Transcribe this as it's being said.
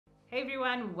Hey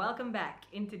everyone, welcome back.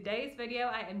 In today's video,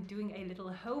 I am doing a little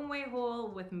homeware haul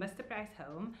with Mr. Price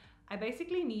Home. I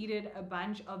basically needed a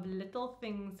bunch of little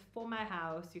things for my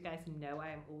house. You guys know I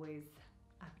am always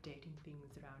updating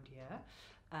things around here.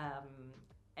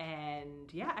 And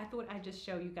yeah, I thought I'd just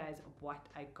show you guys what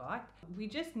I got. We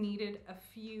just needed a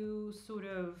few sort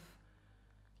of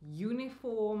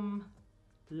uniform,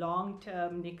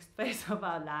 long-term next phase of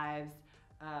our lives.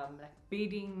 Like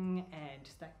bedding and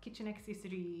just like kitchen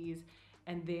accessories,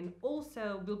 and then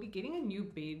also we'll be getting a new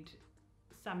bed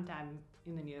sometime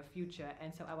in the near future,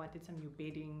 and so I wanted some new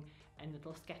bedding and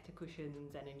little scatter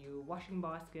cushions and a new washing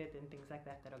basket and things like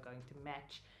that that are going to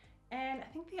match. And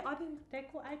I think there are the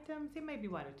decor items. There may be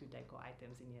one or two decor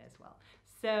items in here as well.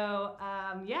 So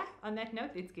yeah, on that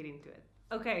note, let's get into it.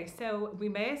 Okay, so we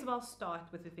may as well start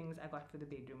with the things I got for the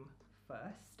bedroom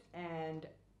first. And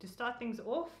to start things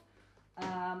off,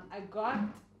 I got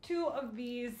two of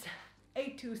these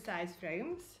A2 size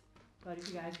frames. But if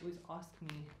you guys always ask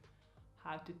me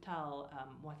how to tell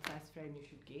what size frame you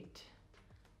should get,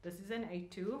 this is an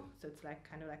A2, so it's like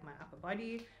kind of like my upper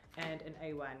body, and an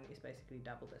A1 is basically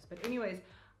double this. But anyways,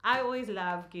 I always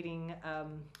love getting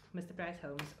Mr. Price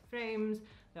Home's frames.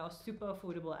 They are super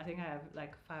affordable. I think I have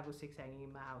like 5 or 6 hanging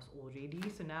in my house already.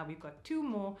 So now we've got 2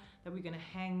 more that we're gonna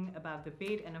hang above the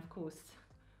bed, and of course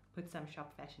put some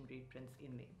shop fashion reprints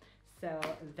in there.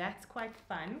 So that's quite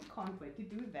fun. Can't wait to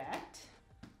do that.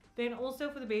 Then also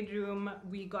for the bedroom,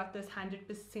 we got this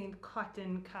 100%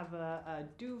 cotton cover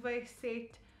duvet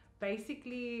set.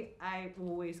 Basically, I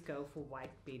always go for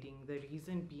white bedding. The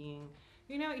reason being,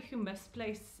 you know, if you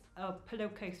misplace a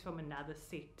pillowcase from another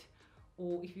set,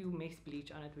 or if you mess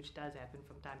bleach on it, which does happen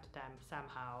from time to time,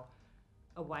 somehow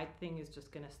a white thing is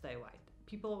just gonna stay white.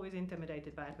 People are always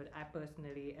intimidated by it, but I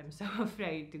personally am so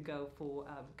afraid to go for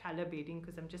color bedding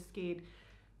because I'm just scared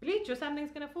bleach or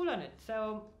something's gonna fall on it.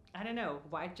 So I don't know,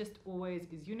 white just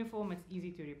always is uniform. It's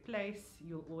easy to replace.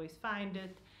 You'll always find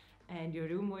it, and your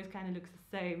room always kind of looks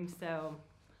the same. So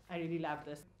I really love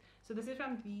this. So this is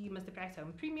from the Mr. Price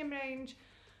Home Premium range.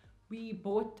 We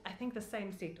bought, I think, the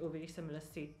same set or very similar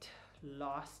set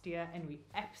last year, and we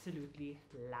absolutely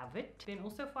love it. Then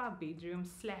also for our bedroom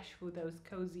slash for those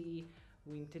cozy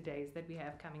winter days that we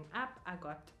have coming up, I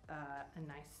got a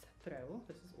nice throw.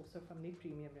 This is also from the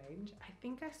premium range. I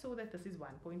think I saw that this is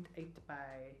 1.8 by,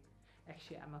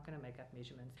 actually I'm not going to make up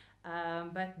measurements,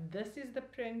 but this is the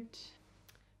print.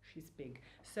 She's big,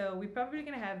 so we're probably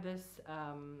going to have this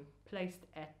placed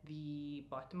at the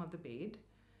bottom of the bed,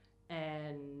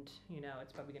 and you know,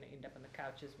 it's probably going to end up on the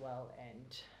couch as well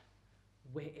and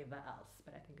wherever else,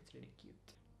 but I think it's really cute.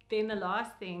 Then the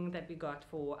last thing that we got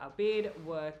for our bed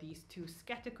were these 2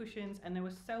 scatter cushions, and they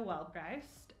were so well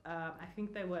priced. I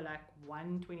think they were like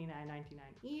 $129.99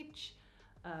 each.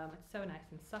 It's so nice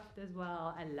and soft as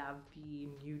well. I love the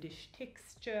nudish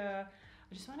texture.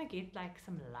 I just want to get like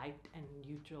some light and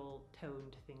neutral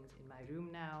toned things in my room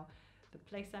now. The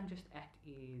place I'm just at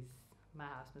is, my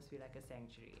house must feel like a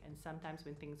sanctuary, and sometimes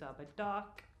when things are a bit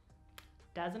dark,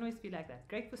 doesn't always feel like that.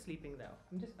 Great for sleeping though.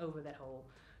 I'm just over that whole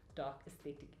dark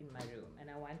aesthetic in my room, and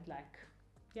I want like,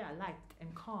 yeah, light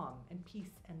and calm and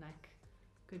peace and like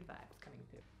good vibes coming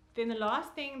through. Then the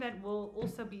last thing that will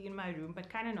also be in my room, but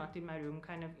kind of not in my room,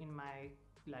 kind of in my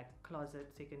like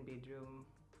closet, second bedroom,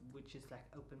 which is like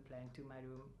open plan to my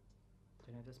room.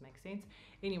 Don't know if this makes sense.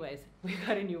 Anyways, we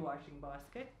got a new washing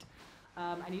basket.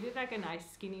 I needed like a nice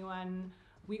skinny one.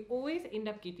 We always end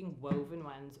up getting woven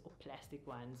ones or plastic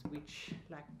ones, which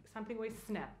like something always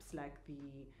snaps, like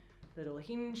the little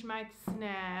hinge might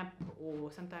snap,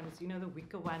 or sometimes, you know, the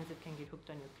wicker ones that can get hooked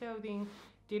on your clothing.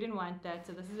 Didn't want that,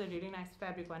 so this is a really nice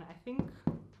fabric one. I think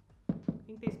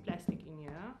there's plastic in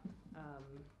here.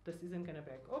 This isn't gonna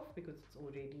break off because it's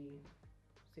already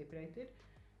separated.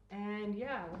 And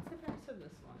yeah, what's the price of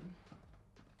this one?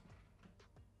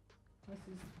 This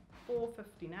is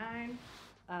 $4.59.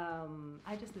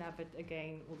 I just love it.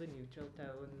 Again, all the neutral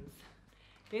tones.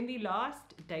 Then the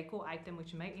last decor item,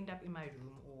 which may end up in my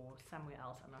room or somewhere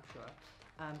else, I'm not sure,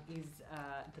 is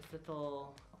this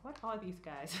little, what are these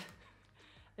guys?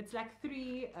 It's like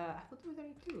 3, I thought there was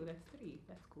only 2, that's 3,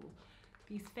 that's cool.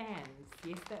 These fans,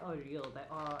 yes, they are real, they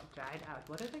are dried out.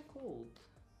 What are they called?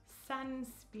 Sun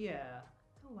spear.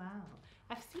 Oh wow.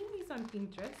 I've seen these on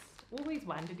Pinterest. Always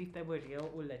wondered if they were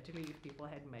real or literally if people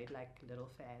had made like little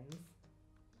fans.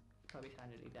 Probably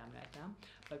sound really dumb right now,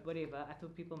 but whatever. I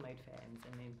thought people made fans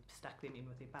and then stuck them in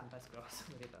with their pampas grass,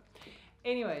 whatever.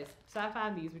 Anyways, so I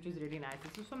found these, which is really nice.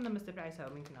 This is from the Mr. Price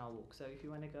Home in Canal Walk, so if you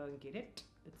want to go and get it,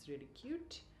 it's really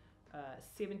cute.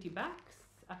 $70.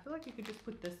 I feel like you could just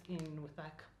put this in with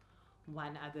like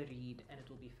one other read and it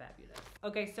will be fabulous.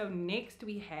 Okay, so next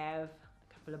we have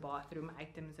a couple of bathroom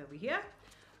items over here.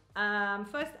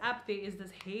 First up, there is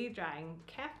this hair drying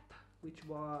cap, which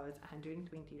was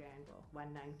 120 rand, well,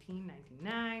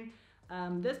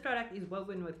 119.99. This product is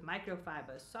woven with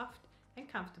microfiber, soft and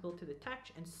comfortable to the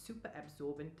touch and super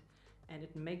absorbent, and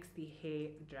it makes the hair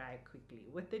dry quickly.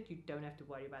 With it, you don't have to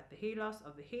worry about the hair loss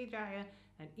of the hair dryer,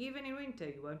 and even in winter,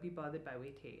 you won't be bothered by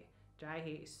wet hair. Dry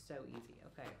hair is so easy.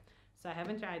 Okay, so I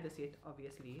haven't tried this yet,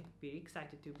 obviously. Very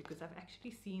excited to, because I've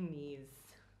actually seen these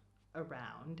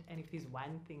around, and if there's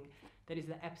one thing that is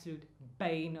the absolute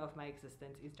bane of my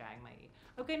existence is drying my hair.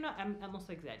 Okay, no, I'm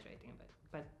also exaggerating a bit,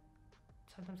 but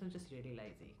sometimes I'm just really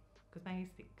lazy because my hair is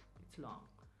thick, it's long,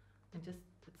 and it just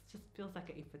feels like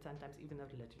an effort sometimes, even though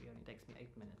it literally only takes me 8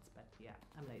 minutes. But yeah,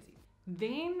 I'm lazy.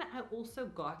 Then I also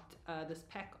got this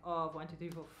pack of 1, 2, 3,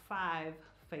 4, 5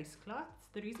 face cloths.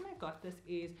 The reason I got this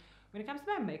is when it comes to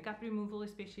my makeup removal,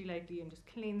 especially lately, and just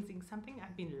cleansing, something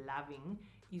I've been loving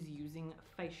is using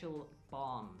facial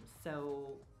balms.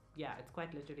 So yeah, it's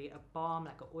quite literally a balm,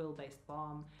 like an oil-based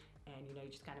balm, and you know, you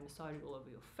just kind of massage it all over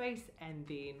your face and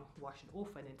then wash it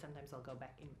off, and then sometimes I'll go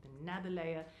back in with another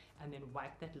layer and then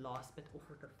wipe that last bit off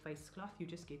with a face cloth. You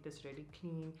just get this really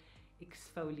clean,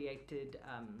 exfoliated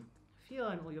feel,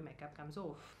 and all your makeup comes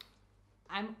off.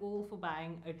 I'm all for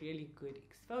buying a really good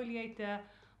exfoliator,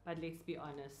 but let's be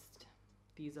honest,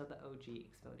 these are the OG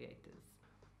exfoliators.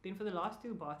 Then for the last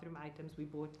 2 bathroom items, we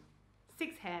bought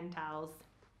 6 hand towels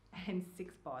and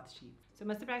 6 bath sheets. So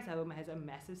Mr. Price Home has a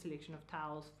massive selection of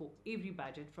towels for every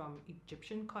budget, from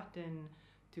Egyptian cotton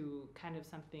to kind of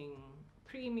something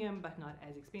premium but not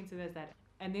as expensive as that.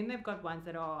 And then they've got ones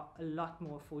that are a lot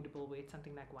more affordable, where it's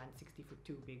something like 160 for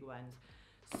 2 big ones.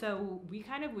 So we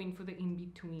kind of went for the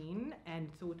in-between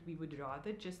and thought we would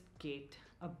rather just get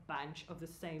a bunch of the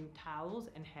same towels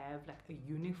and have like a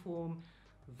uniform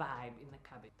vibe in the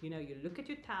cupboard. You know, you look at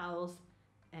your towels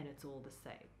and it's all the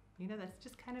same. You know, that's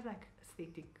just kind of like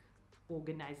aesthetic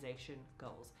organization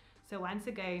goals. So once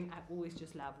again, I always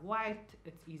just love white.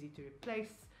 It's easy to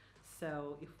replace.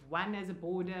 So if one has a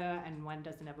border and one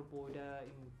doesn't have a border,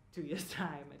 in 2 years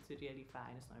time, it's really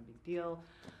fine. It's not a big deal.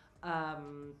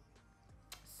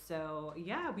 So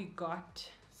yeah, we got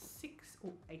 6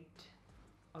 or 8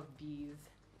 of these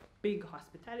big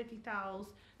hospitality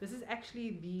towels. This is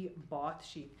actually the bath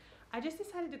sheet. I just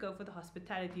decided to go for the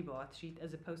hospitality bath sheet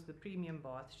as opposed to the premium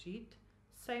bath sheet.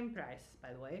 Same price,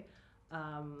 by the way,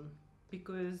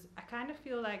 because I kind of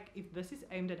feel like if this is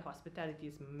aimed at hospitality,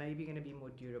 it's maybe going to be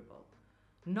more durable.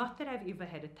 Not that I've ever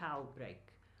had a towel break,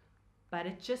 but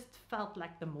it just felt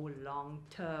like the more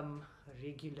long-term,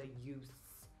 regular use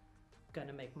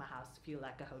gonna make my house feel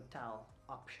like a hotel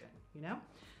option, you know.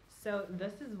 So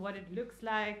this is what it looks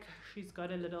like. She's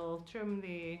got a little trim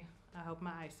there. I hope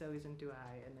my ISO isn't too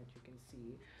high and that you can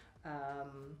see.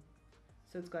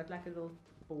 So it's got like a little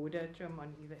border trim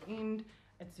on either end.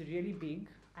 It's really big.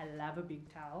 I love a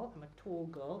big towel. I'm a tall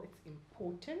girl. It's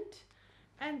important.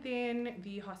 And then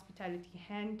the hospitality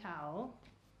hand towel,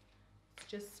 it's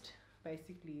just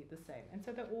basically the same. And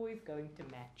so they're always going to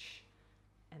match,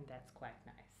 and that's quite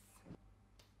nice.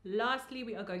 Lastly,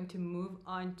 we are going to move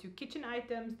on to kitchen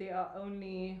items. There are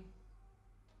only,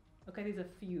 okay, there's a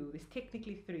few. There's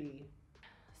technically 3.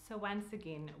 So once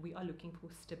again, we are looking for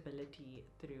stability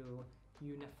through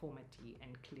uniformity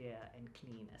and clear and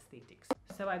clean aesthetics.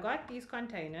 So I got these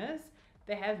containers.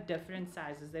 They have different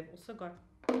sizes. They've also got,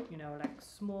 you know, like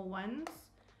small ones,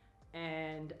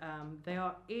 and they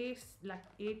are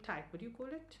airtight. What do you call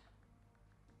it?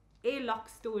 Airlock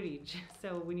storage.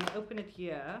 So when you open it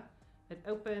here, it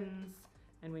opens,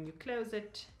 and when you close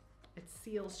it, it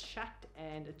seals shut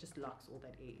and it just locks all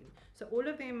that air in. So all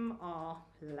of them are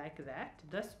like that.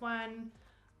 This one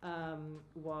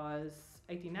was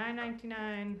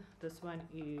 $89.99. This one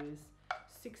is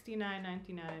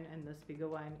 $69.99, and this bigger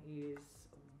one is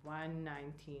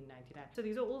 $119.99. So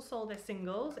these are all sold as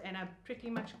singles, and I pretty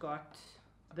much got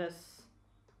this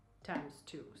times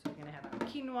 2. So we're gonna have our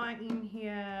quinoa in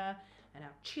here, and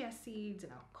our chia seeds,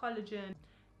 and our collagen.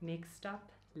 Next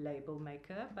stop, label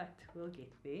maker, but we'll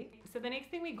get there. So the next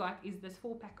thing we got is this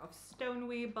 4-pack of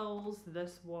stoneware bowls.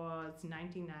 This was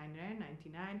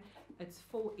 $99.99. It's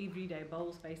 4 everyday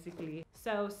bowls basically.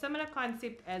 So similar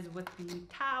concept as with the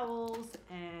towels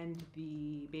and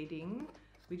the bedding.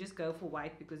 We just go for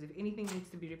white because if anything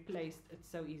needs to be replaced, it's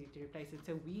so easy to replace it.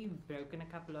 So we've broken a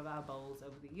couple of our bowls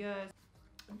over the years.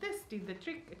 This did the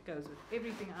trick. It goes with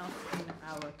everything else in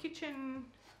our kitchen.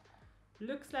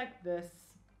 Looks like this.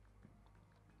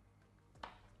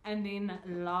 And then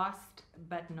last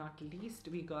but not least,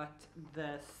 we got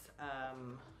this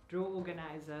drawer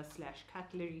organizer slash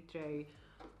cutlery tray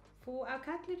for our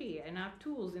cutlery and our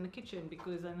tools in the kitchen,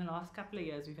 because in the last couple of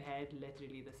years we've had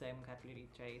literally the same cutlery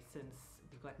tray since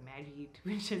we got married,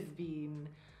 which has been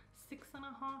 6.5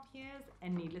 years,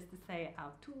 and needless to say,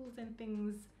 our tools and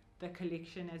things, the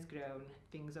collection has grown.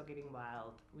 Things are getting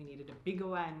wild. We needed a bigger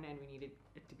one and we needed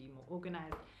it to be more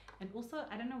organized. And also,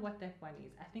 I don't know what that one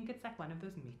is. I think it's like one of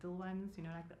those metal ones, you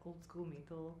know, like the old school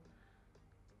metal,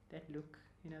 that look,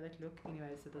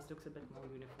 anyway. So this looks a bit more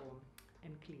uniform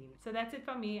and clean. So that's it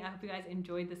from me. I hope you guys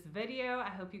enjoyed this video. I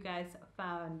hope you guys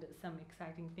found some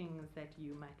exciting things that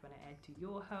you might want to add to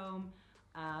your home.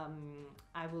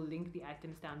 I will link the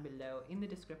items down below in the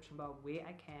description bar where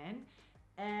I can.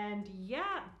 And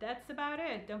yeah, that's about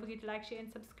it. Don't forget to like, share,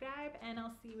 and subscribe, and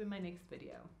I'll see you in my next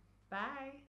video.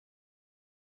 Bye.